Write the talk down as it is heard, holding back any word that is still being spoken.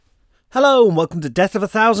Hello and welcome to Death of a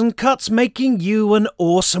Thousand Cuts, making you an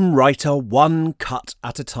awesome writer one cut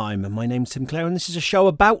at a time. And my name's Tim Clare and this is a show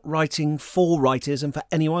about writing for writers and for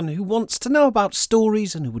anyone who wants to know about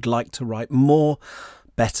stories and who would like to write more,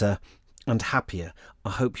 better and happier. I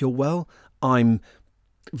hope you're well. I'm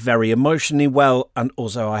very emotionally well and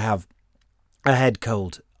also I have a head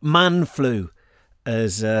cold. Man flu,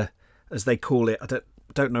 as they call it. I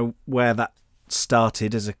don't know where that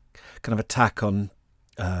started as a kind of attack on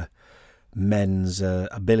men's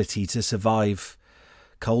ability to survive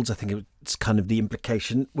colds. I think it's kind of the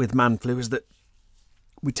implication with man flu is that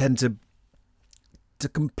we tend to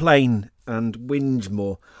complain and whinge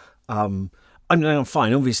more. I'm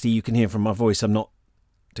fine. Obviously, you can hear from my voice I'm not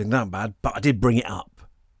doing that bad, but I did bring it up.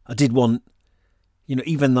 I did want,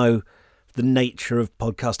 even though the nature of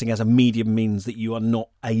podcasting as a medium means that you are not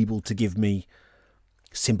able to give me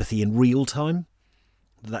sympathy in real time.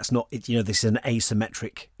 That's not it. This is an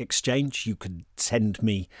asymmetric exchange. You could send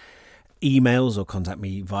me emails or contact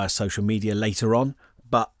me via social media later on,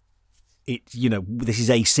 but this is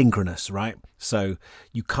asynchronous, right? So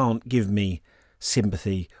you can't give me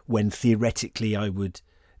sympathy when theoretically I would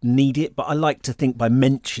need it. But I like to think by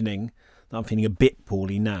mentioning that I'm feeling a bit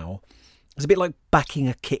poorly now, it's a bit like backing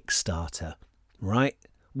a Kickstarter, right?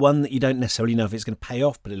 One that you don't necessarily know if it's going to pay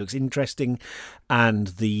off, but it looks interesting, and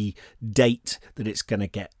the date that it's going to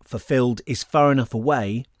get fulfilled is far enough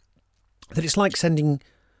away that it's like sending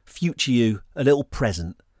future you a little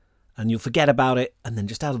present, and you'll forget about it, and then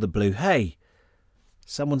just out of the blue, hey,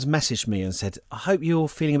 someone's messaged me and said, I hope you're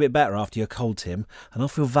feeling a bit better after your cold, Tim, and I'll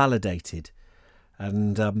feel validated,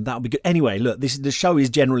 and that'll be good. Anyway, look, the show is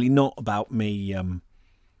generally not about me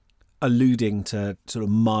alluding to sort of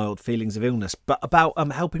mild feelings of illness, but about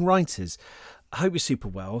helping writers. I hope you're super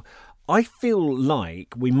well. I feel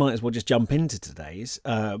like we might as well just jump into today's,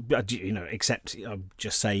 except I'll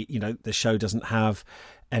just say, the show doesn't have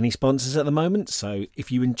any sponsors at the moment. So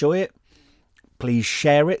if you enjoy it, please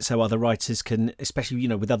share it so other writers can, especially,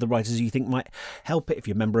 with other writers you think might help it. If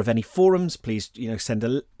you're a member of any forums, please,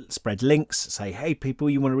 spread links, say, hey, people,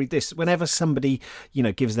 you want to read this. Whenever somebody,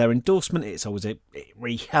 gives their endorsement, it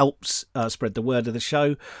really helps spread the word of the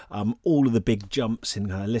show. All of the big jumps in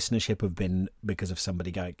listenership have been because of somebody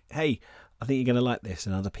going, hey, I think you're going to like this,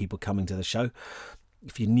 and other people coming to the show.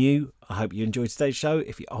 If you're new, I hope you enjoyed today's show.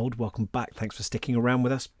 If you're old, welcome back. Thanks for sticking around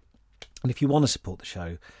with us. And if you want to support the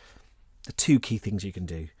show, the two key things you can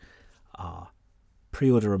do are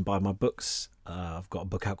pre-order and buy my books. I've got a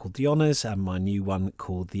book out called The Honours, and my new one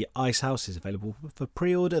called The Ice House is available for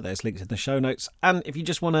pre-order. There's links in the show notes. And if you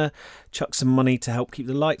just want to chuck some money to help keep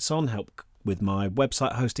the lights on, help with my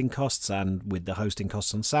website hosting costs and with the hosting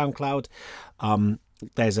costs on SoundCloud,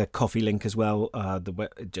 there's a coffee link as well,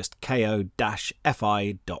 just ko-fi.com/Tim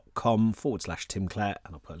Clare,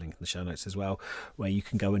 and I'll put a link in the show notes as well, where you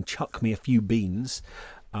can go and chuck me a few beans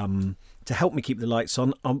to help me keep the lights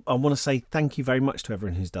on. I want to say thank you very much to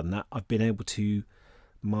everyone who's done that. I've been able to,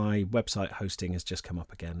 my website hosting has just come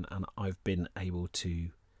up again, and I've been able to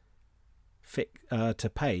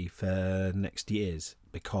pay for next year's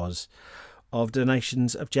because of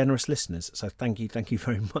donations of generous listeners. So thank you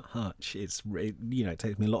very much. It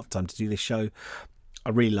takes me a lot of time to do this show. I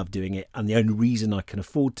really love doing it, and the only reason I can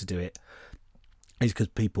afford to do it is because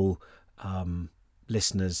people,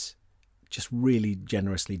 listeners, just really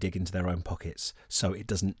generously dig into their own pockets, so it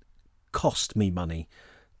doesn't cost me money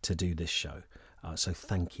to do this show. So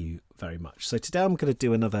thank you very much. So today I'm going to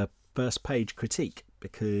do another first page critique,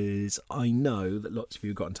 because I know that lots of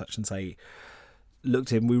you got in touch and say, look,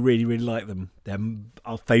 Tim, we really, really like them. They're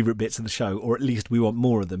our favourite bits of the show, or at least we want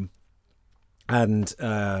more of them. And,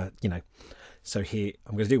 so here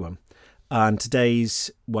I'm going to do one. And today's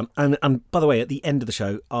one, and by the way, at the end of the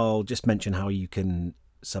show, I'll just mention how you can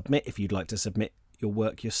submit if you'd like to submit your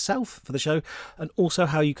work yourself for the show, and also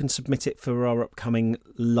how you can submit it for our upcoming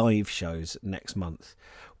live shows next month,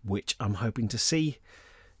 which I'm hoping to see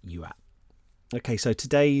you at. Okay, so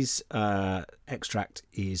today's extract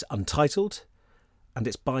is Untitled, and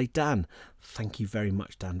it's by Dan. Thank you very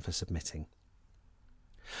much, Dan, for submitting.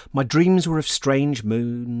 My dreams were of strange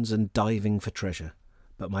moons and diving for treasure,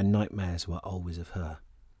 but my nightmares were always of her.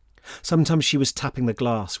 Sometimes she was tapping the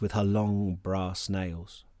glass with her long brass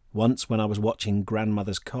nails. Once, when I was watching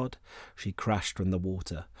grandmother's cod, she crashed from the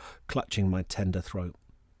water, clutching my tender throat.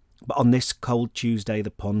 But on this cold Tuesday,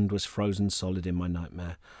 the pond was frozen solid in my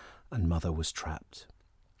nightmare, and mother was trapped.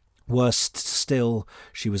 Worst still,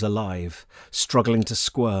 she was alive, struggling to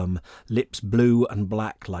squirm, lips blue and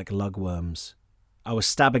black like lugworms. I was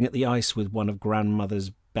stabbing at the ice with one of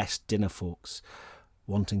grandmother's best dinner forks,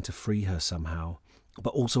 wanting to free her somehow,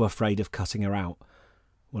 but also afraid of cutting her out.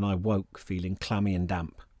 when I woke feeling clammy and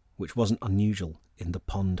damp, which wasn't unusual in the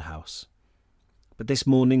pond house. But this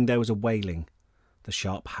morning there was a wailing, the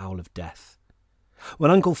sharp howl of death.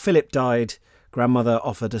 When Uncle Philip died, Grandmother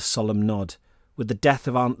offered a solemn nod. With the death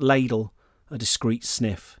of Aunt Ladle, a discreet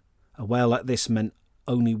sniff. A wail like this meant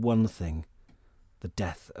only one thing, the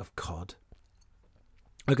death of Cod.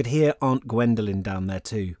 I could hear Aunt Gwendolen down there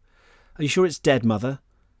too. Are you sure it's dead, Mother?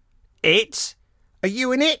 It? Are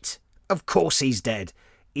you in it? Of course he's dead.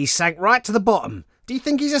 He sank right to the bottom. Do you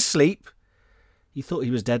think he's asleep? You thought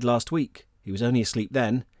he was dead last week. He was only asleep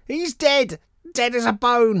then. He's dead. Dead as a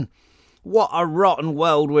bone. What a rotten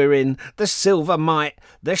world we're in. The silver mite.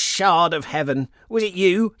 The shard of heaven. Was it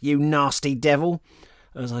you, you nasty devil?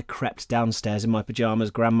 As I crept downstairs in my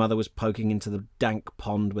pyjamas, Grandmother was poking into the dank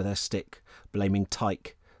pond with her stick, blaming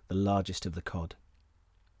Tyke, the largest of the cod.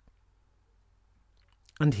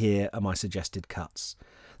 And here are my suggested cuts.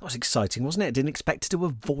 That was exciting, wasn't it? I didn't expect to do a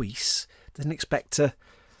voice. Didn't expect to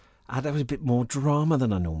add a bit more drama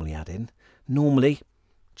than I normally add in. Normally,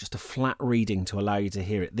 just a flat reading to allow you to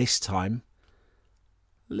hear it. This time,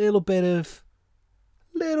 a little bit of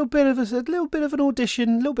an audition,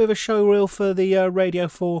 a little bit of a show reel for the Radio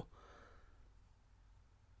 4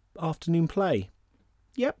 afternoon play.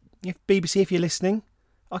 Yep, BBC, if you're listening,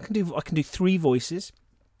 I can do 3 voices.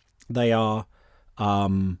 They are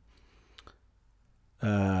high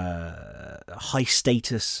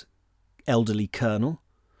status elderly colonel.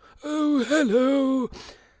 Oh, hello.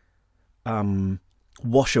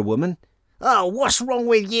 Washerwoman. Oh, what's wrong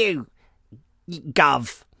with you,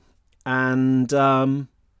 Gov? And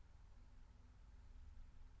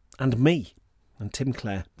me, and Tim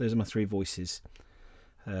Clare. Those are my 3 voices.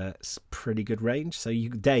 It's pretty good range. So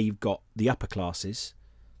you've got the upper classes,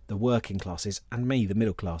 the working classes, and me, the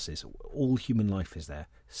middle classes. All human life is there.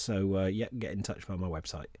 So get in touch via my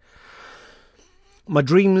website. My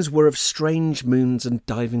dreams were of strange moons and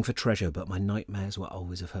diving for treasure, but my nightmares were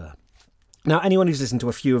always of her. Now, anyone who's listened to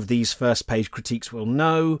a few of these first page critiques will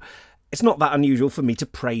know it's not that unusual for me to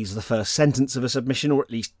praise the first sentence of a submission, or at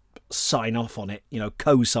least sign off on it,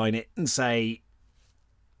 co-sign it and say,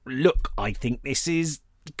 look, I think this is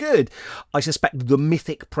good. I suspect the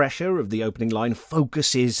mythic pressure of the opening line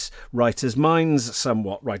focuses writers' minds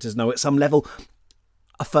somewhat. Writers know at some level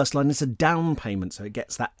a first line is a down payment, so it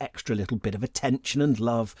gets that extra little bit of attention and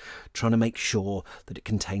love, trying to make sure that it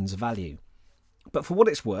contains value. But for what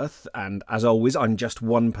it's worth, and as always, I'm just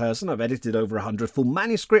one person. I've edited over 100 full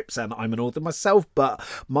manuscripts, and I'm an author myself, but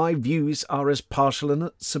my views are as partial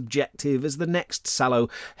and subjective as the next sallow,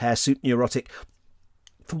 hirsute neurotic.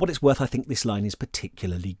 For what it's worth, I think this line is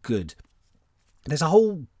particularly good. There's a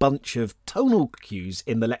whole bunch of tonal cues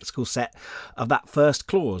in the lexical set of that first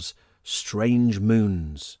clause, strange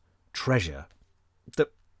moons, treasure,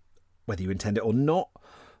 that, whether you intend it or not,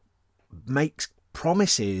 makes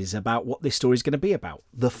promises about what this story is going to be about,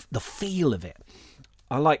 the feel of it.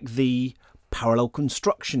 I like the parallel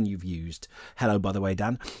construction you've used. Hello, by the way,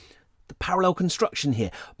 Dan. The parallel construction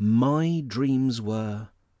here. My dreams were,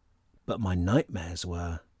 but my nightmares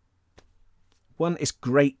were. One, it's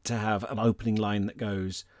great to have an opening line that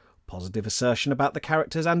goes, positive assertion about the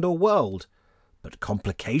characters and or world, but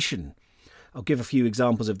complication. I'll give a few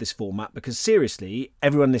examples of this format because, seriously,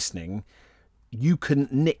 everyone listening, you can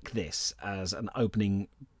nick this as an opening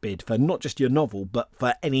bid for not just your novel, but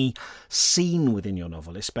for any scene within your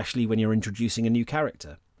novel, especially when you're introducing a new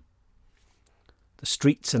character. The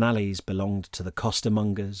streets and alleys belonged to the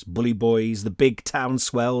costermongers, bully boys, the big town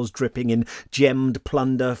swells dripping in gemmed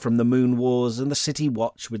plunder from the moon wars, and the city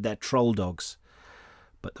watch with their troll dogs.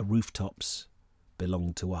 But the rooftops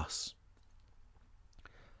belonged to us.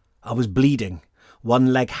 I was bleeding,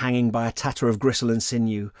 one leg hanging by a tatter of gristle and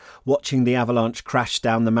sinew, watching the avalanche crash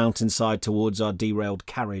down the mountainside towards our derailed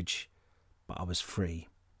carriage. But I was free.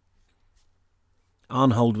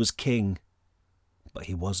 Arnhold was king, but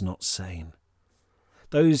he was not sane.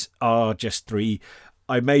 Those are just 3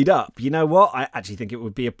 I made up. You know what? I actually think it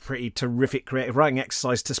would be a pretty terrific creative writing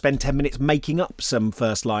exercise to spend 10 minutes making up some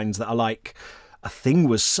first lines that are like, a thing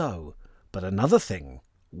was so, but another thing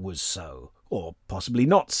was so, or possibly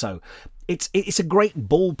not so. It's a great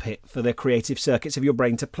ball pit for the creative circuits of your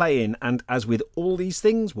brain to play in, and as with all these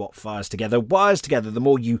things, what fires together wires together. The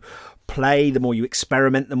more you play, the more you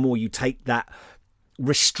experiment, the more you take that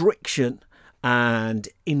restriction and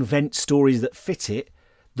invent stories that fit it,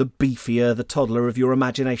 the beefier the toddler of your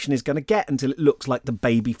imagination is going to get, until it looks like the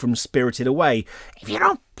baby from Spirited Away. If you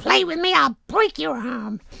don't play with me, I'll break your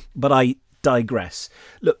arm. But I digress.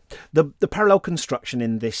 Look, the parallel construction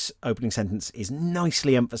in this opening sentence is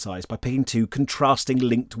nicely emphasised by picking 2 contrasting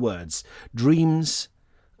linked words, dreams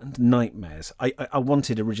and nightmares. I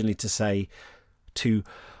wanted originally to say two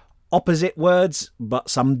opposite words, but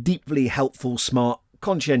some deeply helpful, smart,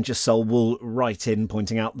 conscientious soul will write in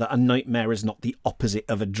pointing out that a nightmare is not the opposite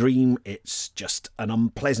of a dream. It's just an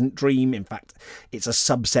unpleasant dream. In fact, it's a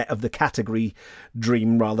subset of the category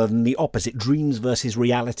dream rather than the opposite. Dreams versus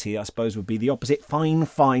reality, I suppose, would be the opposite.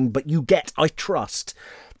 Fine, but you get, I trust,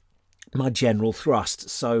 my general thrust.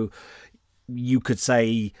 So you could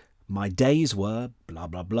say, my days were blah,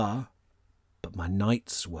 blah, blah, but my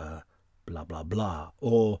nights were blah, blah, blah.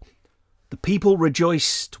 Or the people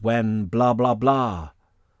rejoiced when blah, blah, blah,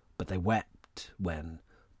 but they wept when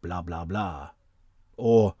blah, blah, blah.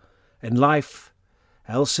 Or, in life,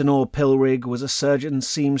 Elsinore Pilrig was a surgeon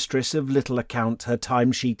seamstress of little account, her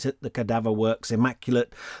timesheet at the cadaver works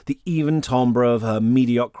immaculate, the even timbre of her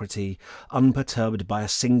mediocrity unperturbed by a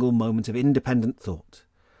single moment of independent thought.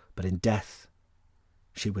 But in death,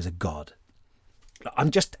 she was a god.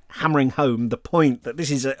 I'm just hammering home the point that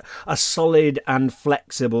this is a solid and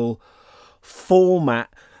flexible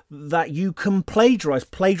format that you can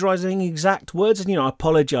plagiarising exact words. And, I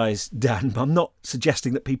apologise, Dan, but I'm not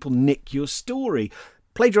suggesting that people nick your story.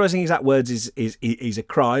 Plagiarising exact words is a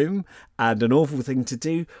crime and an awful thing to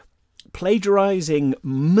do. Plagiarising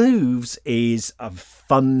moves is a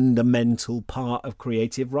fundamental part of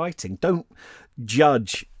creative writing. Don't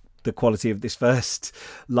judge the quality of this first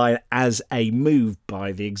line as a move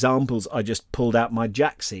by the examples I just pulled out my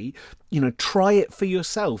jacksie. Try it for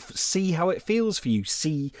yourself. See how it feels for you.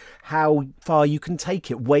 See how far you can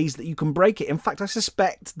take it, ways that you can break it. In fact, I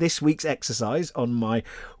suspect this week's exercise on my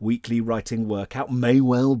weekly writing workout may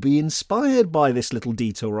well be inspired by this little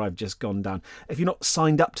detour I've just gone down. If you're not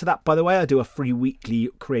signed up to that, by the way, I do a free weekly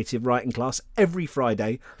creative writing class every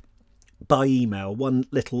Friday by email, one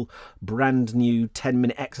little brand new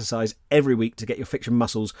 10-minute exercise every week to get your fiction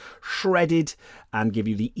muscles shredded and give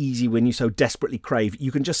you the easy win you so desperately crave.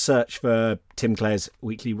 You can just search for Tim Clare's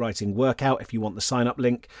weekly writing workout if you want the sign up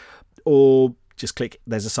link, or just click,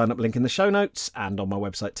 there's a sign up link in the show notes and on my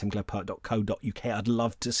website timclarepoet.co.uk. I'd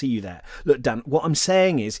love to see you there. Look, Dan, what I'm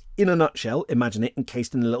saying is, in a nutshell, imagine it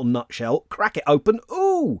encased in a little nutshell, crack it open.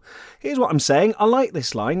 Ooh, here's what I'm saying. I like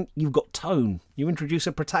this line. You've got tone. You introduce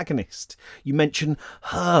a protagonist. You mention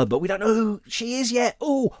her, but we don't know who she is yet.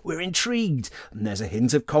 Oh, we're intrigued. And there's a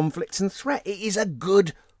hint of conflict and threat. It is a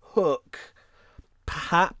good hook.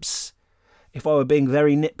 Perhaps, if I were being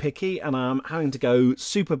very nitpicky and I'm having to go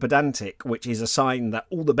super pedantic, which is a sign that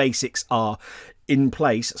all the basics are in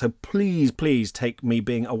place, so please take me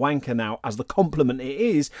being a wanker now as the compliment it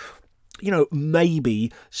is,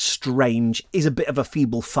 maybe strange is a bit of a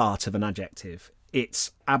feeble fart of an adjective.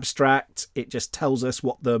 It's abstract. It just tells us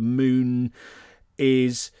what the moon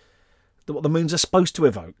is, what the moons are supposed to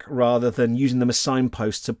evoke, rather than using them as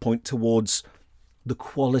signposts to point towards the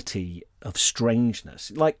quality of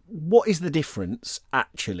strangeness. Like, what is the difference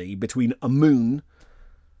actually between a moon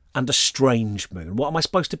and a strange moon? What am I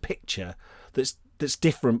supposed to picture that's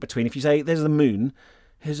different between, if you say there's the moon,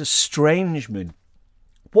 here's a strange moon?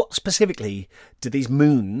 What specifically do these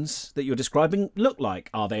moons that you're describing look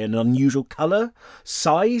like? Are they an unusual colour,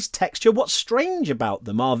 size, texture? What's strange about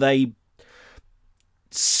them? Are they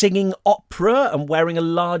singing opera and wearing a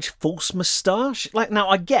large false moustache? Now,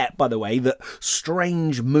 I get, by the way, that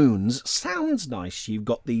strange moons sounds nice. You've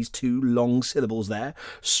got these two long syllables there,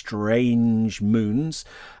 strange moons.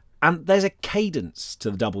 And there's a cadence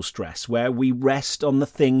to the double stress where we rest on the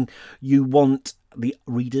thing you want the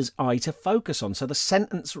reader's eye to focus on. So the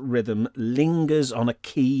sentence rhythm lingers on a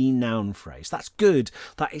key noun phrase. That's good.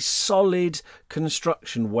 That is solid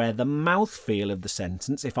construction where the mouthfeel of the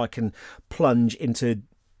sentence, if I can plunge into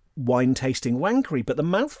wine tasting wankery, but the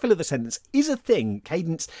mouthfeel of the sentence is a thing.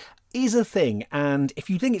 Cadence is a thing. And if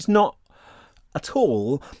you think it's not at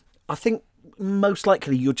all, I think most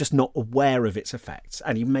likely you're just not aware of its effects,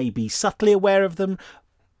 and you may be subtly aware of them,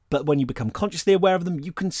 but when you become consciously aware of them,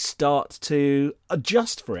 you can start to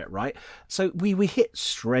adjust for it, right? So we hit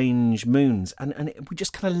strange moons, and we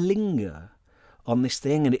just kind of linger on this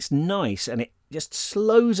thing, and it's nice, and it just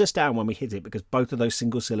slows us down when we hit it, because both of those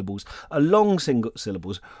single syllables are long single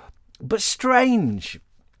syllables, but strange.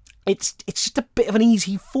 It's just a bit of an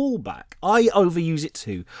easy fallback. I overuse it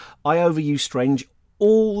too. I overuse strange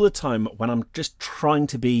all the time when I'm just trying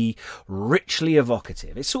to be richly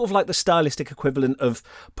evocative. It's sort of like the stylistic equivalent of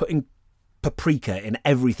putting paprika in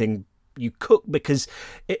everything you cook, because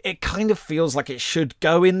it kind of feels like it should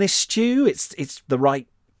go in this stew. It's the right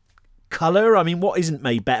colour. I mean, what isn't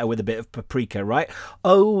made better with a bit of paprika, right?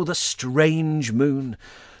 Oh, the strange moon.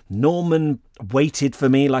 Norman waited for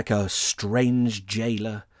me like a strange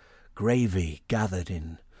jailer. Gravy gathered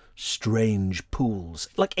in strange pools.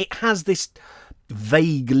 Like, it has this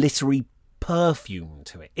vague literary perfume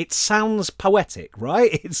to it. It sounds poetic,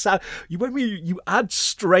 right? When you add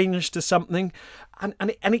strange to something, and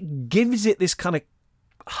it gives it this kind of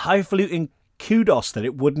highfalutin kudos that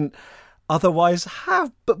it wouldn't otherwise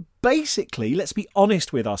have. But basically, let's be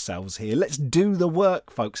honest with ourselves here. Let's do the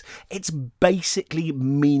work, folks. It's basically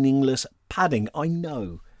meaningless padding. I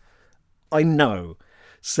know.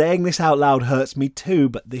 Saying this out loud hurts me too,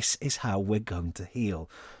 but this is how we're going to heal.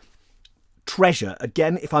 Treasure.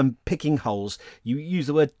 Again, if I'm picking holes, you use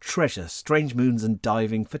the word treasure. Strange moons and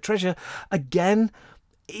diving. For treasure, again,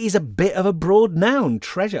 is a bit of a broad noun.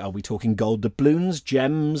 Treasure. Are we talking gold doubloons,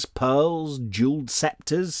 gems, pearls, jewelled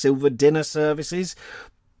sceptres, silver dinner services,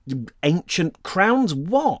 ancient crowns?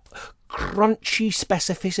 What? Crunchy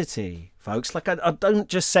specificity, folks. Like, I don't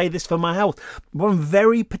just say this for my health. One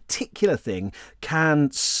very particular thing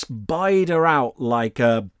can spider out like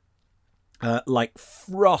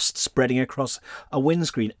frost spreading across a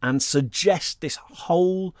windscreen and suggest this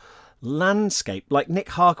whole landscape. Like Nick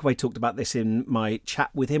Harkaway talked about this in my chat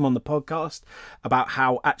with him on the podcast, about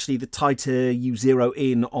how actually the tighter you zero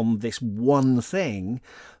in on this one thing,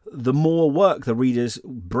 the more work the reader's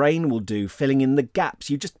brain will do filling in the gaps.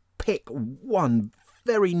 You just pick one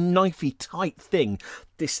very knifey tight thing,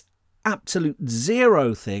 this absolute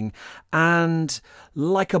zero thing, and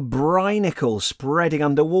like a brinicle spreading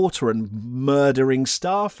underwater and murdering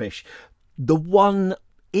starfish, the one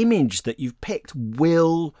image that you've picked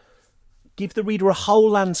will give the reader a whole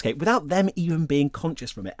landscape without them even being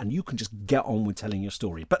conscious from it, and you can just get on with telling your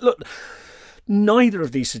story. But look, neither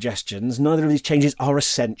of these suggestions, neither of these changes are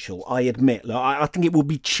essential, I admit. Look, I think it would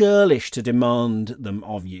be churlish to demand them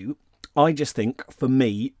of you. I just think, for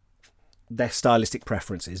me, they're stylistic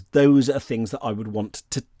preferences. Those are things that I would want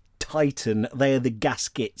to tighten. They are the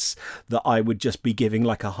gaskets that I would just be giving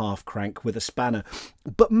like a half crank with a spanner.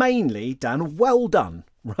 But mainly, Dan, well done.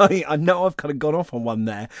 Right, I know I've kind of gone off on one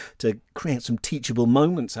there to create some teachable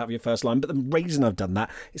moments out of your first line, but the reason I've done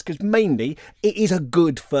that is because mainly it is a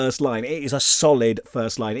good first line. It is a solid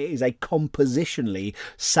first line. It is a compositionally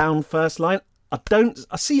sound first line.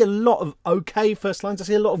 I see a lot of okay first lines. I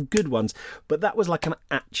see a lot of good ones, but that was like an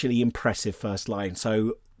actually impressive first line.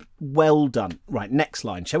 So well done. Right, next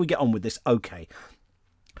line. Shall we get on with this? Okay.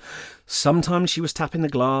 Sometimes she was tapping the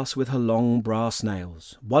glass with her long brass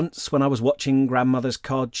nails. Once, when I was watching grandmother's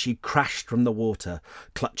cod, she crashed from the water,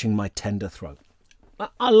 clutching my tender throat.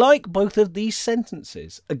 I like both of these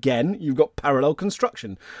sentences. Again, you've got parallel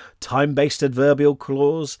construction. Time-based adverbial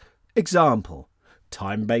clause, example.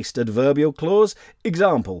 Time-based adverbial clause,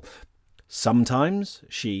 example. Sometimes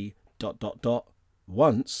she... ...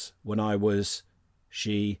 Once, when I was...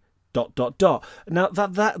 she... ... Now,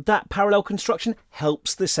 that parallel construction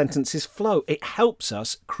helps the sentences flow. It helps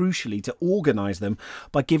us, crucially, to organise them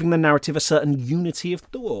by giving the narrative a certain unity of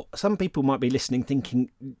thought. Some people might be listening thinking,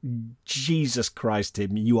 Jesus Christ,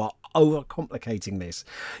 Tim, you are overcomplicating this.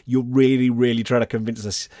 You're really, really trying to convince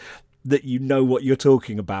us that you know what you're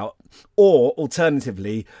talking about. Or,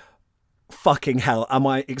 alternatively, fucking hell, am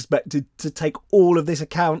I expected to take all of this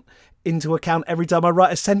into account every time I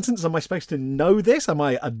write a sentence? Am I supposed to know this? Am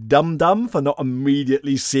I a dum-dum for not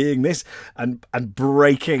immediately seeing this and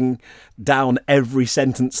breaking down every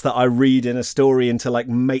sentence that I read in a story into like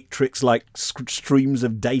matrix like streams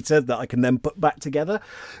of data that I can then put back together?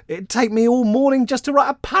 It'd take me all morning just to write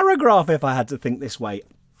a paragraph if I had to think this way.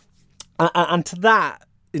 And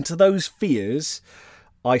into those fears,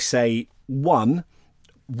 I say, 1,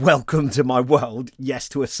 welcome to my world. Yes,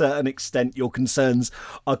 to a certain extent, your concerns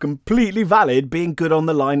are completely valid. Being good on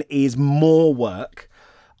the line is more work,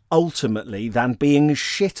 ultimately, than being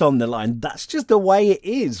shit on the line. That's just the way it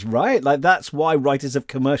is, right? Like, that's why writers of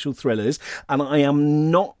commercial thrillers, and I am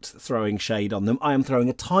not throwing shade on them, I am throwing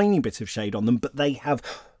a tiny bit of shade on them, but they have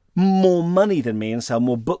more money than me and sell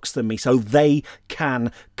more books than me, so they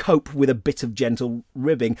can cope with a bit of gentle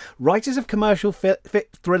ribbing. Writers of commercial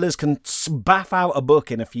thrillers can spaff out a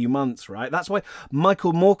book in a few months, right? That's why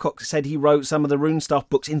Michael Moorcock said he wrote some of the Runestaff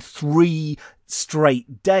books in 3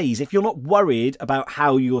 straight days. If you're not worried about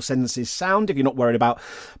how your sentences sound, if you're not worried about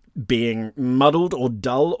being muddled or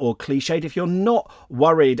dull or cliched, if you're not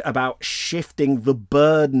worried about shifting the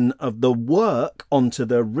burden of the work onto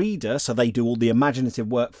the reader so they do all the imaginative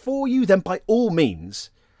work for you, then by all means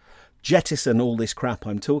jettison all this crap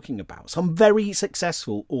I'm talking about. Some very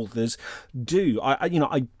successful authors do.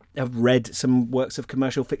 I have read some works of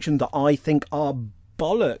commercial fiction that I think are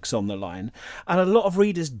bollocks on the line, and a lot of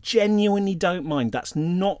readers genuinely don't mind. That's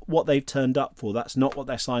not what they've turned up for. That's not what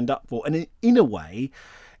they're signed up for. And in a way,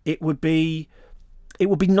 it would be it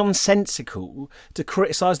would be nonsensical to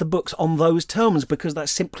criticise the books on those terms, because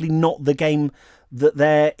that's simply not the game that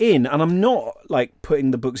they're in. And I'm not like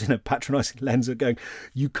putting the books in a patronising lens of going,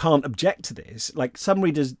 you can't object to this. Like, some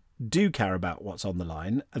readers do care about what's on the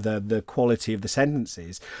line, the quality of the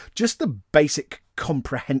sentences, just the basic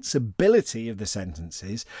comprehensibility of the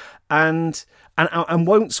sentences, and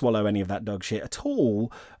won't swallow any of that dog shit at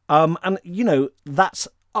all. And you know, that's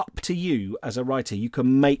up to you as a writer. You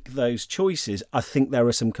can make those choices. I think there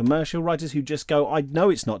are some commercial writers who just go, I know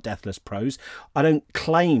it's not deathless prose. I don't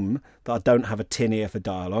claim that I don't have a tin ear for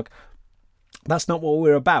dialogue. That's not what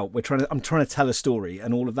we're about. I'm trying to tell a story,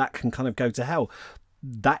 and all of that can kind of go to hell.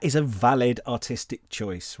 That is a valid artistic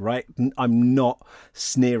choice, right? I'm not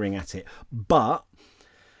sneering at it. But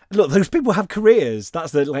look, those people have careers.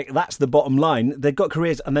 That's the bottom line. They've got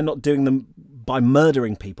careers, and they're not doing them by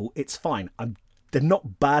murdering people. It's fine. They're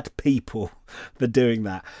not bad people for doing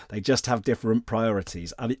that. They just have different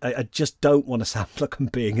priorities. I just don't want to sound like I'm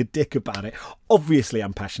being a dick about it. Obviously,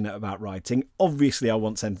 I'm passionate about writing. Obviously, I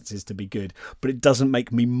want sentences to be good, but it doesn't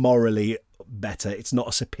make me morally better. It's not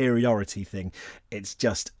a superiority thing. It's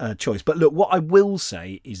just a choice. But look, what I will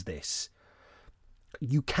say is this.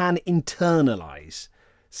 You can internalize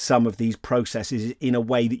some of these processes in a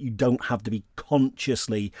way that you don't have to be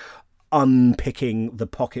consciously unpicking the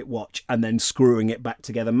pocket watch and then screwing it back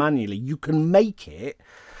together manually. You can make it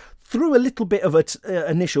through a little bit of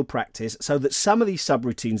initial practice, so that some of these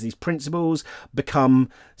subroutines, these principles, become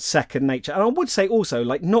second nature. And I would say also,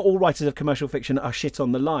 like, not all writers of commercial fiction are shit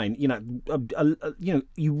on the line. You know,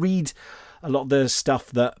 you read a lot of the stuff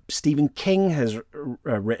that Stephen King has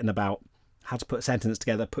written about how to put a sentence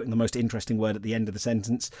together, putting the most interesting word at the end of the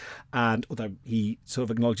sentence. And although he sort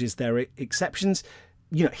of acknowledges there are exceptions,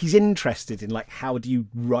 you know, he's interested in, like, how do you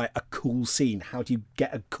write a cool scene? How do you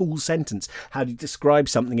get a cool sentence? How do you describe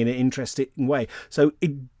something in an interesting way?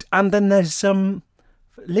 And then there's some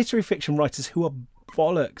literary fiction writers who are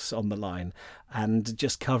bollocks on the line and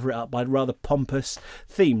just cover it up by rather pompous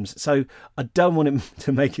themes. So I don't want him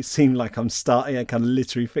to make it seem like I'm starting a kind of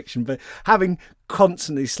literary fiction, but having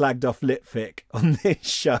constantly slagged off litfic on this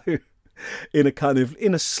show,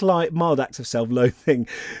 in a slight mild act of self-loathing,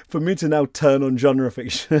 for me to now turn on genre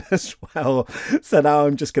fiction as well. So now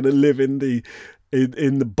I'm just going to live in the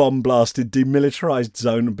bomb-blasted, demilitarized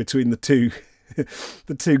zone between the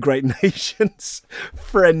two great nations.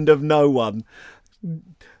 Friend of no one,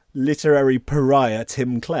 literary pariah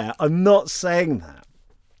Tim Clare. I'm not saying that,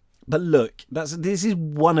 but look, this is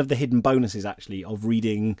one of the hidden bonuses actually of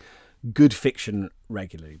reading good fiction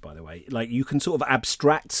regularly, by the way. Like, you can sort of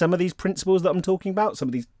abstract some of these principles that I'm talking about, some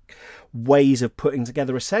of these ways of putting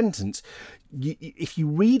together a sentence. If you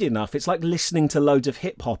read enough, it's like listening to loads of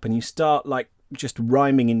hip hop and you start like just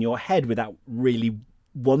rhyming in your head without really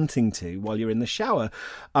wanting to while you're in the shower.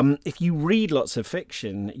 If you read lots of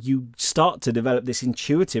fiction, you start to develop this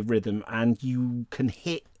intuitive rhythm, and you can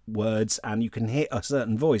hit words and you can hit a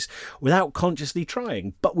certain voice without consciously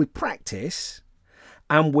trying. But with practice,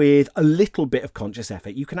 and with a little bit of conscious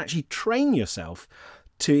effort, you can actually train yourself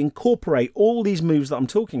to incorporate all these moves that I'm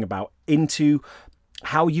talking about into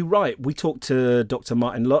how you write. We talked to Dr.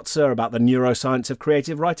 Martin Lotzer about the neuroscience of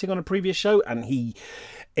creative writing on a previous show, and he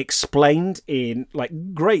explained in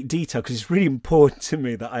like great detail, because it's really important to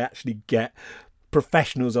me that I actually get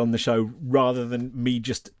professionals on the show rather than me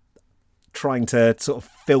just trying to sort of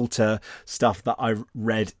filter stuff that I've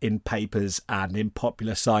read in papers and in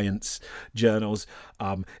popular science journals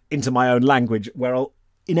into my own language, where I'll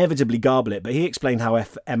inevitably garble it. But he explained how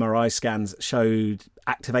fMRI scans showed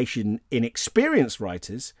activation in experienced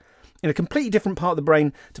writers in a completely different part of the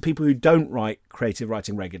brain to people who don't write creative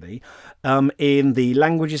writing regularly, in the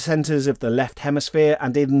language centres of the left hemisphere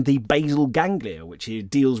and in the basal ganglia, which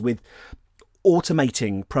deals with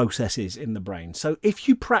automating processes in the brain. So if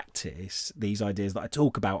you practice these ideas that I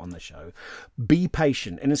talk about on the show, be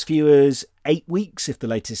patient. In as few as 8 weeks, if the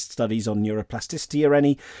latest studies on neuroplasticity are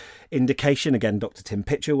any indication. Again, Dr. Tim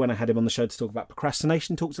Pitcher, when I had him on the show to talk about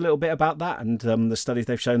procrastination, talks a little bit about that, and the studies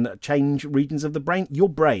they've shown that change regions of the brain. Your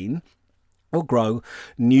brain will grow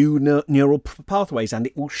new neural pathways, and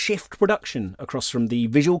it will shift production across from the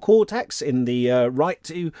visual cortex in the right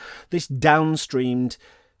to this downstreamed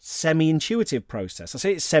semi-intuitive process. I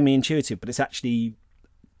say it's semi-intuitive, but it's actually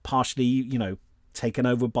partially, taken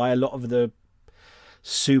over by a lot of the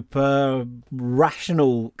super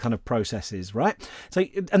rational kind of processes, right? So,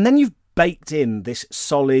 and then you've baked in this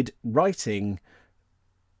solid writing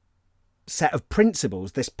set of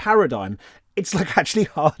principles, this paradigm. It's like actually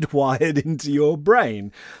hardwired into your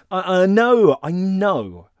brain. I know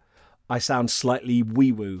I sound slightly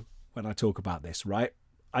wee-woo when I talk about this, right?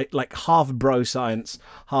 like half bro science,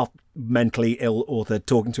 half mentally ill author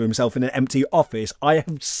talking to himself in an empty office. I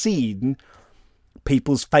have seen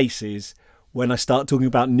people's faces when I start talking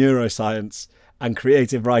about neuroscience and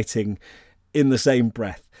creative writing in the same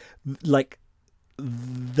breath. Like,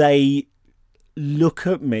 they look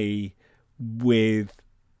at me with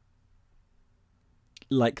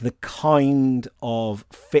like the kind of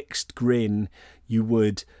fixed grin you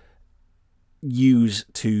would use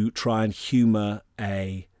to try and humour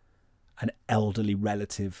an elderly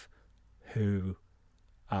relative who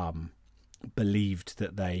believed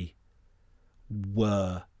that they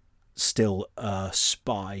were still a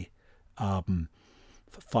spy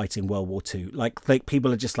fighting World War II. Like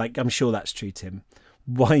people are just like, I'm sure that's true, Tim.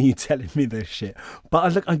 Why are you telling me this shit?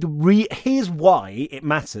 But here's why it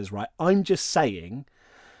matters, right? I'm just saying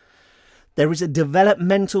there is a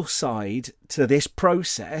developmental side to this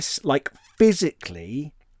process, like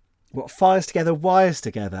physically, what fires together wires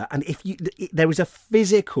together. And there is a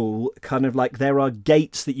physical kind of like, there are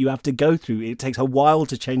gates that you have to go through. It takes a while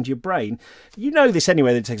to change your brain. You know this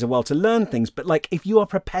anyway, that it takes a while to learn things. But like, if you are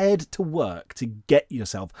prepared to work to get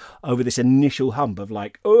yourself over this initial hump of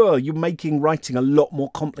like, oh, you're making writing a lot more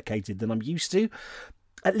complicated than I'm used to,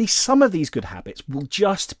 at least some of these good habits will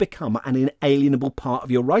just become an inalienable part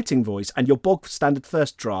of your writing voice, and your bog standard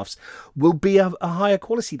first drafts will be a higher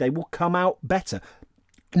quality. They will come out better.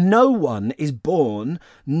 No one is born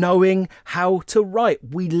knowing how to write.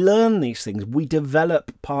 We learn these things. We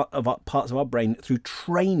develop parts of our brain through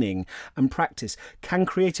training and practice. Can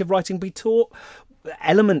creative writing be taught?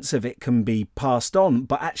 Elements of it can be passed on,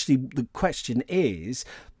 but actually the question is,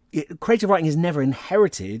 creative writing is never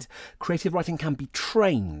inherited. Creative writing can be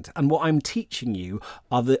trained. And what I'm teaching you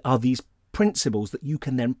are these principles that you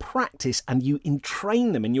can then practice, and you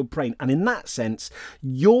entrain them in your brain. And in that sense,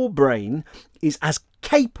 your brain is as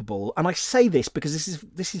capable, and I say this because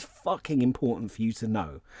this is fucking important for you to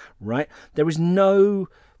know, right? There is no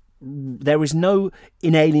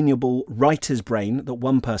inalienable writer's brain that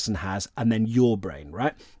one person has and then your brain,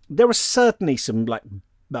 right? There are certainly some like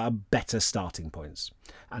better starting points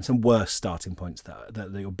and some worse starting points that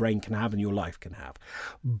your brain can have and your life can have,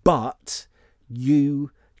 but you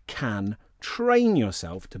can train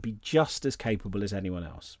yourself to be just as capable as anyone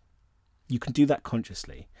else. You can do that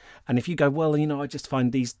consciously. And if you go, well, I just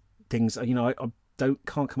find these things, I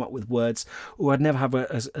can't come up with words, or I'd never have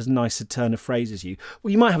as nice a turn of phrase as you.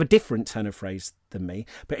 Well, you might have a different turn of phrase than me.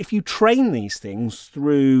 But if you train these things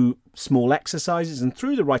through small exercises and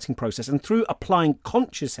through the writing process and through applying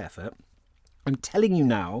conscious effort, I'm telling you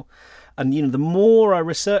now, and the more I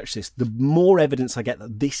research this, the more evidence I get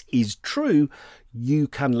that this is true. You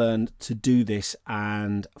can learn to do this,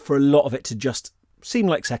 and for a lot of it to just seem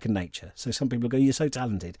like second nature. So some people go, you're so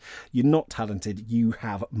talented. You're not talented. You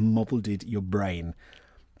have molded your brain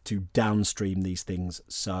to downstream these things,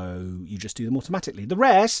 so you just do them automatically. The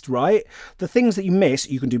rest, right, the things that you miss,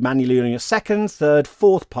 you can do manually on your second, third,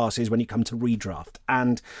 fourth passes when you come to redraft.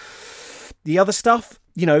 And the other stuff,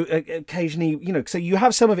 occasionally, so you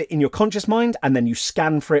have some of it in your conscious mind, and then you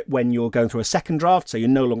scan for it when you're going through a second draft. So you're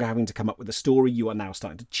no longer having to come up with a story. You are now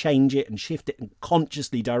starting to change it and shift it and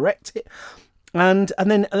consciously direct it. And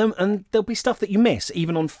then there'll be stuff that you miss.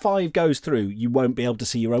 Even on 5 goes through, you won't be able to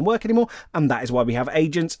see your own work anymore. And that is why we have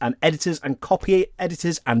agents and editors and copy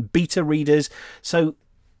editors and beta readers. So,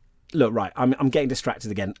 look, right, I'm getting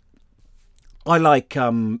distracted again. I like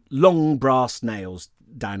long brass nails.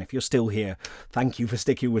 Dan, if you're still here, thank you for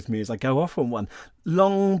sticking with me as I go off on one.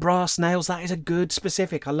 Long brass nails, that is a good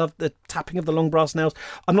specific. I love the tapping of the long brass nails.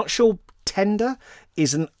 I'm not sure tender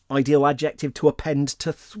is an ideal adjective to append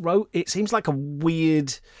to throat. It seems like a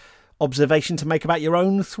weird observation to make about your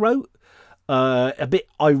own throat. A bit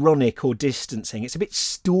ironic or distancing. It's a bit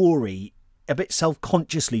story, a bit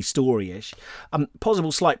self-consciously storyish.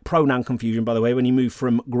 Possible slight pronoun confusion, by the way, when you move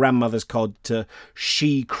from grandmother's cod to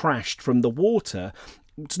she crashed from the water.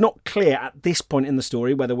 It's not clear at this point in the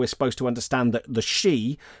story whether we're supposed to understand that the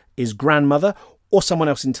she is grandmother or someone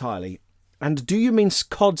else entirely. And do you mean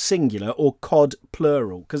cod singular or cod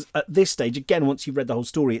plural? Because at this stage, again, once you've read the whole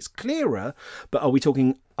story, it's clearer. But are we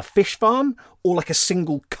talking a fish farm or like a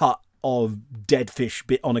single cut of dead fish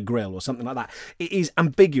bit on a grill or something like that? It is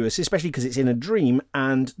ambiguous, especially because it's in a dream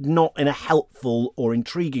and not in a helpful or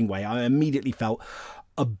intriguing way. I immediately felt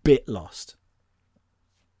a bit lost.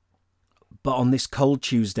 But on this cold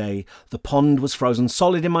Tuesday, the pond was frozen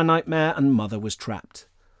solid in my nightmare and Mother was trapped.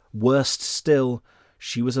 Worst still,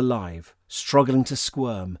 she was alive, struggling to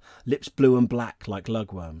squirm, lips blue and black like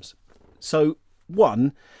lugworms. So,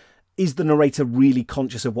 1, is the narrator really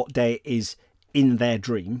conscious of what day it is in their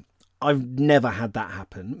dream? I've never had that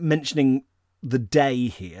happen. Mentioning the day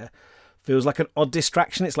here feels like an odd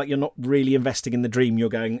distraction. It's like you're not really investing in the dream. You're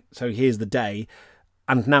going, so here's the day,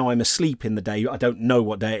 and now I'm asleep in the day. I don't know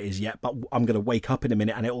what day it is yet, but I'm going to wake up in a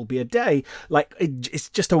minute and it will be a day. Like, it's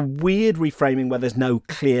just a weird reframing where there's no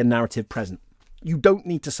clear narrative present. You don't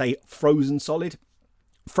need to say frozen solid.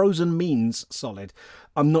 Frozen means solid.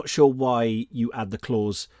 I'm not sure why you add the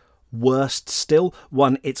clause worst still.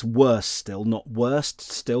 One, it's worse still, not worst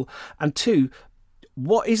still. And two,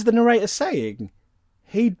 what is the narrator saying?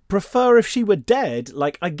 He'd prefer if she were dead.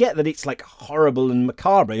 Like, I get that it's like horrible and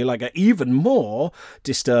macabre, like even more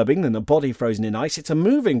disturbing than a body frozen in ice. It's a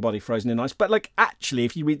moving body frozen in ice. But like, actually,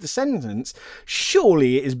 if you read the sentence,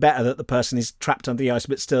 surely it is better that the person is trapped under the ice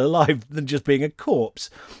but still alive than just being a corpse.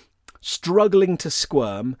 Struggling to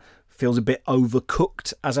squirm feels a bit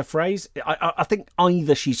overcooked as a phrase. I think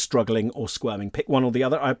either she's struggling or squirming. Pick one or the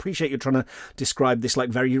other. I appreciate you're trying to describe this like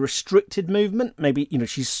very restricted movement. Maybe,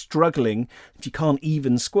 she's struggling. She can't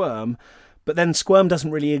even squirm. But then squirm doesn't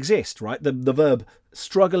really exist, right? The verb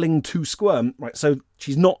struggling to squirm, right? So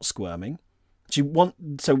she's not squirming.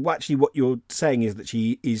 So actually what you're saying is that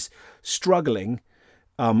she is struggling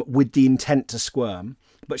with the intent to squirm,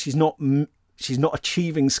 but she's not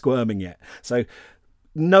achieving squirming yet. So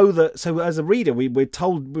know that. So as a reader, we're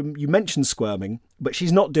told, you mentioned squirming, but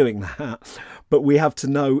she's not doing that. But we have to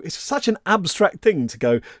know, it's such an abstract thing to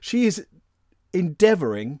go, she is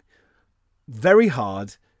endeavouring very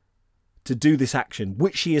hard to do this action,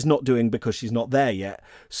 which she is not doing because she's not there yet.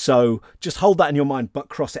 So just hold that in your mind, but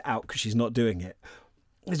cross it out because she's not doing it.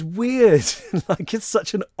 It's weird. Like, it's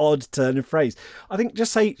such an odd turn of phrase. I think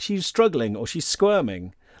just say she's struggling or she's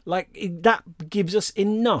squirming. Like, that gives us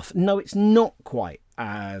enough. No, it's not quite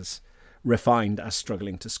as refined as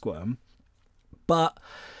struggling to squirm, but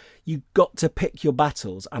you got to pick your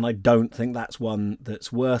battles, and I don't think that's one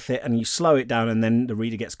that's worth it. And you slow it down, and then the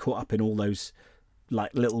reader gets caught up in all those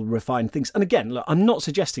like little refined things. And again, look, I'm not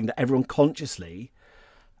suggesting that everyone consciously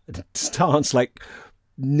starts like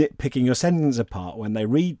nitpicking your sentence apart when they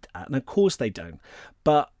read that, and of course they don't.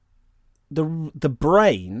 But the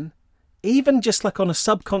brain, even just like on a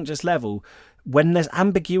subconscious level, when there's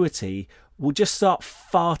ambiguity, will just start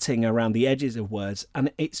farting around the edges of words.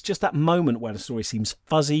 And it's just that moment when a story seems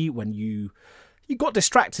fuzzy, when you got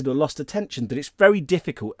distracted or lost attention, that it's very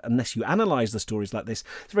difficult, unless you analyse the stories like this,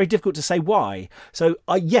 it's very difficult to say why. So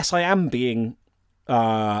yes, I am being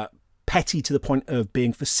petty to the point of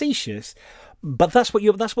being facetious, but that's what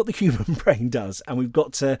the human brain does, and we've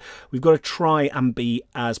got to try and be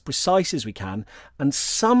as precise as we can. And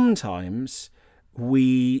sometimes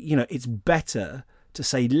it's better to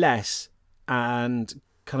say less and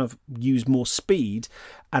kind of use more speed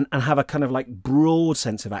and have a kind of like broad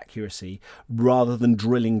sense of accuracy, rather than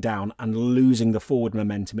drilling down and losing the forward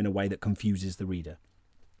momentum in a way that confuses the reader.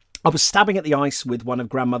 I was stabbing at the ice with one of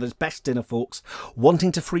grandmother's best dinner forks,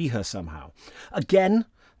 wanting to free her somehow. Again,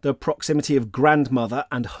 the proximity of grandmother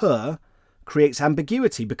and her creates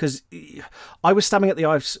ambiguity, because I was stabbing at the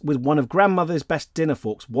ice with one of grandmother's best dinner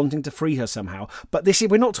forks, wanting to free her somehow. But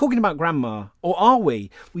we're not talking about grandma, or are we?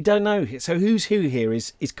 We don't know. So who's who here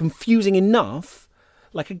is confusing enough.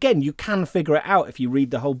 Like, again, you can figure it out if you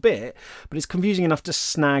read the whole bit, but it's confusing enough to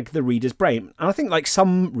snag the reader's brain. And I think like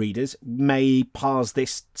some readers may parse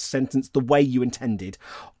this sentence the way you intended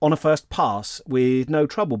on a first pass with no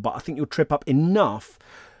trouble, but I think you'll trip up enough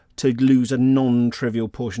to lose a non-trivial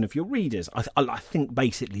portion of your readers. I think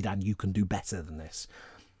basically, Dan, you can do better than this.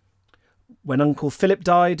 When Uncle Philip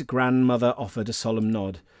died, grandmother offered a solemn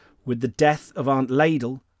nod. With the death of Aunt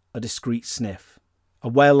Ladle, a discreet sniff. A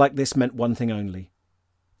wail like this meant one thing only: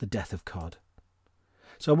 the death of Cod.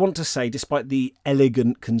 So I want to say, despite the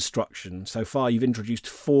elegant construction, so far you've introduced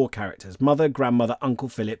 4 characters: mother, grandmother, Uncle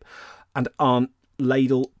Philip, and Aunt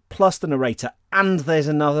Ladle, plus the narrator, and there's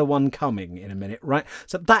another one coming in a minute, right?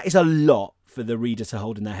 So that is a lot for the reader to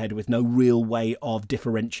hold in their head, with no real way of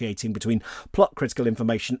differentiating between plot critical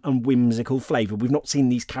information and whimsical flavour. We've not seen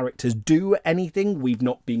these characters do anything. We've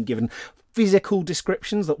not been given physical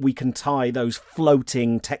descriptions that we can tie those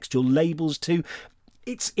floating textual labels to.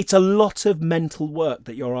 It's a lot of mental work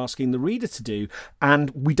that you're asking the reader to do, and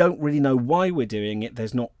we don't really know why we're doing it.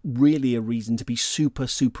 There's not really a reason to be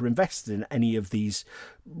super invested in any of these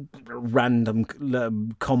random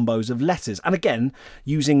combos of letters. And again,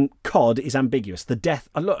 using Cod is ambiguous. The death,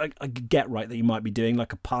 I get right that you might be doing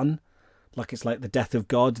like a pun, like it's like the death of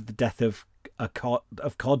God, the death of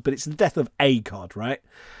Cod, but it's the death of a Cod, right?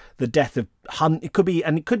 The death of Hunt, it could be,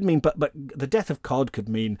 and it could mean, but the death of Cod could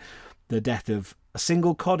mean the death of a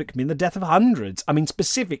single cod. It could mean the death of hundreds. I mean,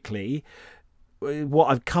 specifically, what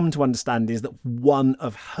I've come to understand is that one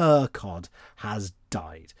of her cod has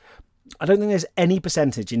died. I don't think there's any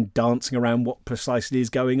percentage in dancing around what precisely is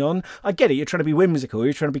going on. I get it, you're trying to be whimsical,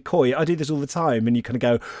 you're trying to be coy. I do this all the time, and you kind of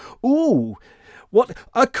go, ooh, what?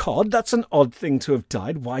 A cod? That's an odd thing to have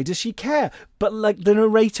died. Why does she care? But like, the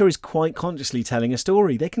narrator is quite consciously telling a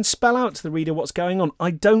story. They can spell out to the reader what's going on.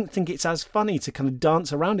 I don't think it's as funny to kind of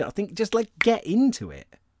dance around it. I think just like get into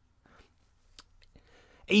it.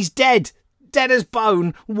 He's dead. Dead as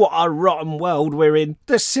bone. What a rotten world we're in.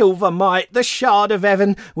 The silver mite, the shard of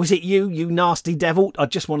heaven. Was it you, you nasty devil? I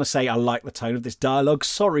just want to say I like the tone of this dialogue.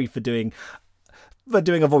 Sorry for doing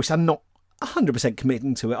a voice. I'm not 100%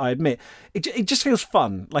 committing to it, I admit. It just feels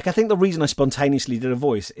fun. Like, I think the reason I spontaneously did a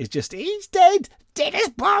voice is just, he's dead. Dead as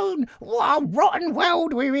bone. What a rotten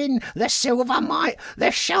world we're in. The silver mite, the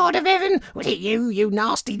shard of heaven. Was it you, you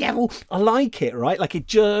nasty devil? I like it, right? Like, it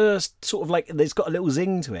just sort of like, there's got a little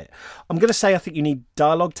zing to it. I'm going to say I think you need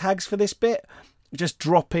dialogue tags for this bit. Just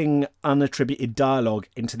dropping unattributed dialogue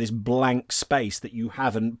into this blank space that you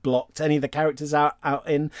haven't blocked any of the characters out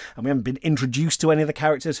in, and we haven't been introduced to any of the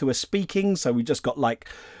characters who are speaking, so we just got like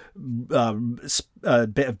a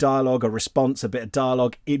bit of dialogue, a response, a bit of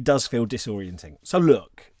dialogue. It does feel disorienting. So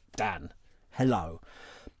look, Dan, hello.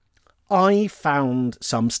 I found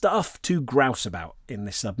some stuff to grouse about in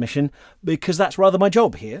this submission, because that's rather my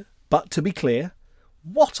job here. But to be clear,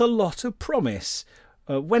 what a lot of promise.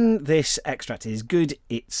 When this extract is good,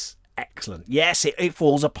 it's excellent. Yes, it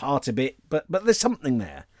falls apart a bit, but there's something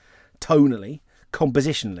there, tonally,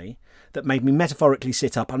 compositionally, that made me metaphorically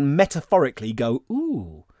sit up and metaphorically go,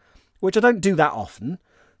 ooh, which I don't do that often.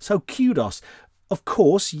 So kudos. Of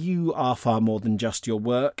course, you are far more than just your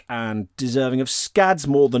work, and deserving of scads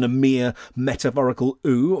more than a mere metaphorical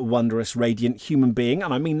ooh, wondrous, radiant human being,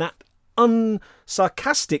 and I mean that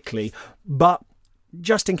unsarcastically, but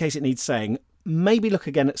just in case it needs saying, maybe look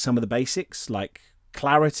again at some of the basics, like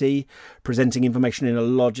clarity, presenting information in a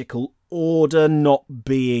logical order, not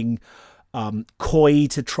being coy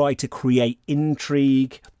to try to create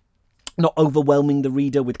intrigue, not overwhelming the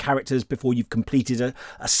reader with characters before you've completed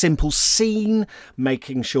a simple scene,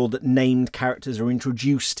 making sure that named characters are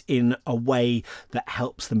introduced in a way that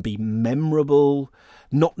helps them be memorable,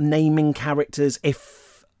 not naming characters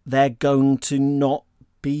if they're going to not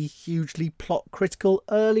be hugely plot critical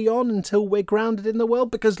early on until we're grounded in the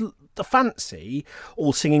world, because the fancy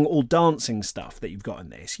all singing, all dancing stuff that you've got in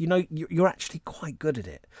this, you know, you're actually quite good at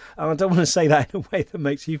it. And I don't want to say that in a way that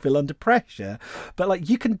makes you feel under pressure, but like,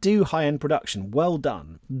 you can do high-end production, well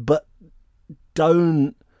done, but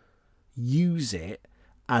don't use it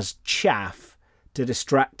as chaff to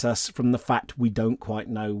distract us from the fact we don't quite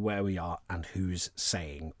know where we are and who's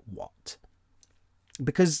saying what.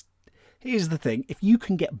 Because here's the thing, if you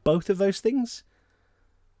can get both of those things,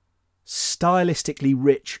 stylistically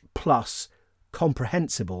rich plus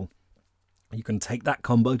comprehensible, you can take that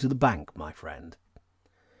combo to the bank, my friend.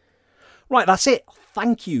 Right, that's it.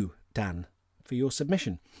 Thank you, Dan, for your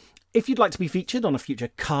submission. If you'd like to be featured on a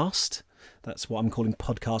future cast, that's what I'm calling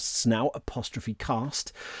podcasts now,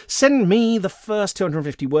 'cast, send me the first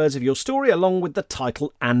 250 words of your story along with the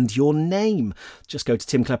title and your name. Just go to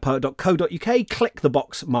timclarepoet.co.uk, click the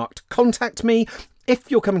box marked contact me.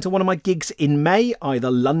 If you're coming to one of my gigs in May,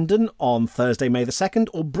 either London on Thursday, May the 2nd,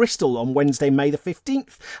 or Bristol on Wednesday, May the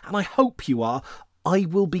 15th, and I hope you are, I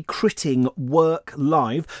will be critting work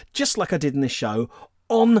live, just like I did in this show,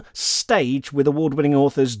 on stage with award-winning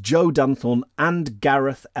authors Joe Dunthorne and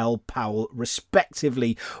Gareth L. Powell,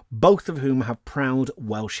 respectively, both of whom have proud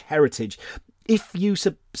Welsh heritage. If you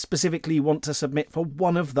specifically want to submit for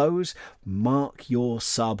one of those, mark your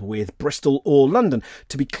sub with Bristol or London.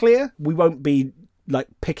 To be clear, we won't be like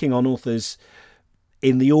picking on authors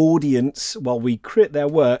in the audience while we crit their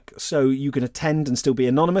work, so you can attend and still be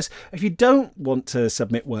anonymous. If you don't want to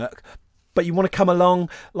submit work, but you want to come along,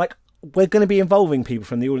 like, we're going to be involving people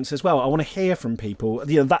from the audience as well. I want to hear from people.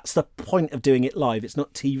 You know, that's the point of doing it live. It's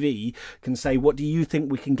not TV. Can say, what do you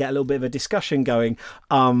think? We can get a little bit of a discussion going.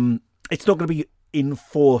 It's not going to be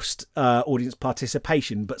enforced audience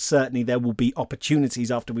participation, but certainly there will be opportunities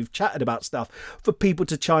after we've chatted about stuff for people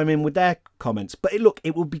to chime in with their comments. But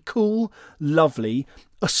it will be cool, lovely,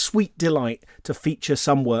 a sweet delight to feature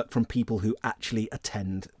some work from people who actually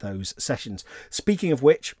attend those sessions. Speaking of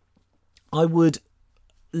which, I would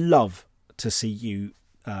love to see you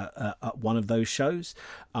at one of those shows.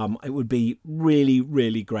 It would be really,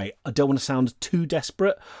 really great. I don't want to sound too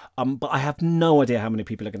desperate, but I have no idea how many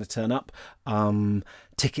people are going to turn up.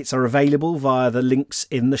 Tickets are available via the links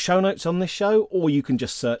in the show notes on this show, or you can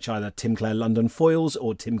just search either Tim Clare London Foils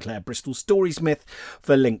or Tim Clare Bristol Storysmith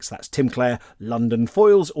for links. That's Tim Clare London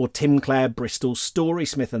Foils or Tim Clare Bristol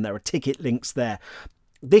Storysmith, and there are ticket links there.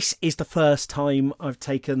 This is the first time I've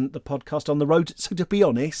taken the podcast on the road, so to be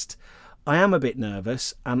honest, I am a bit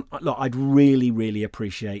nervous, and look, I'd really, really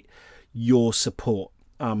appreciate your support.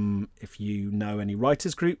 If you know any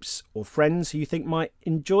writers groups or friends who you think might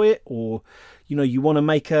enjoy it, or you want to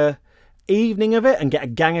make a evening of it and get a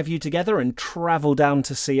gang of you together and travel down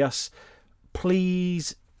to see us,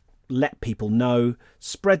 please let people know,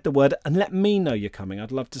 spread the word, and let me know you're coming.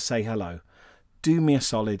 I'd love to say hello. Do me a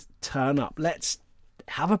solid, turn up. Let's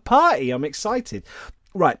have a party. I'm excited.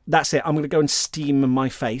 Right, that's it. I'm going to go and steam my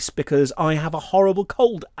face because I have a horrible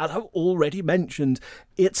cold, as I've already mentioned.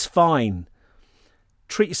 It's fine.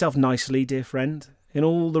 Treat yourself nicely, dear friend. In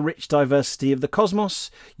all the rich diversity of the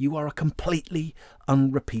cosmos, you are a completely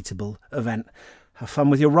unrepeatable event. Have fun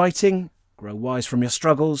with your writing, grow wise from your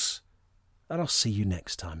struggles, and I'll see you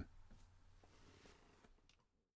next time.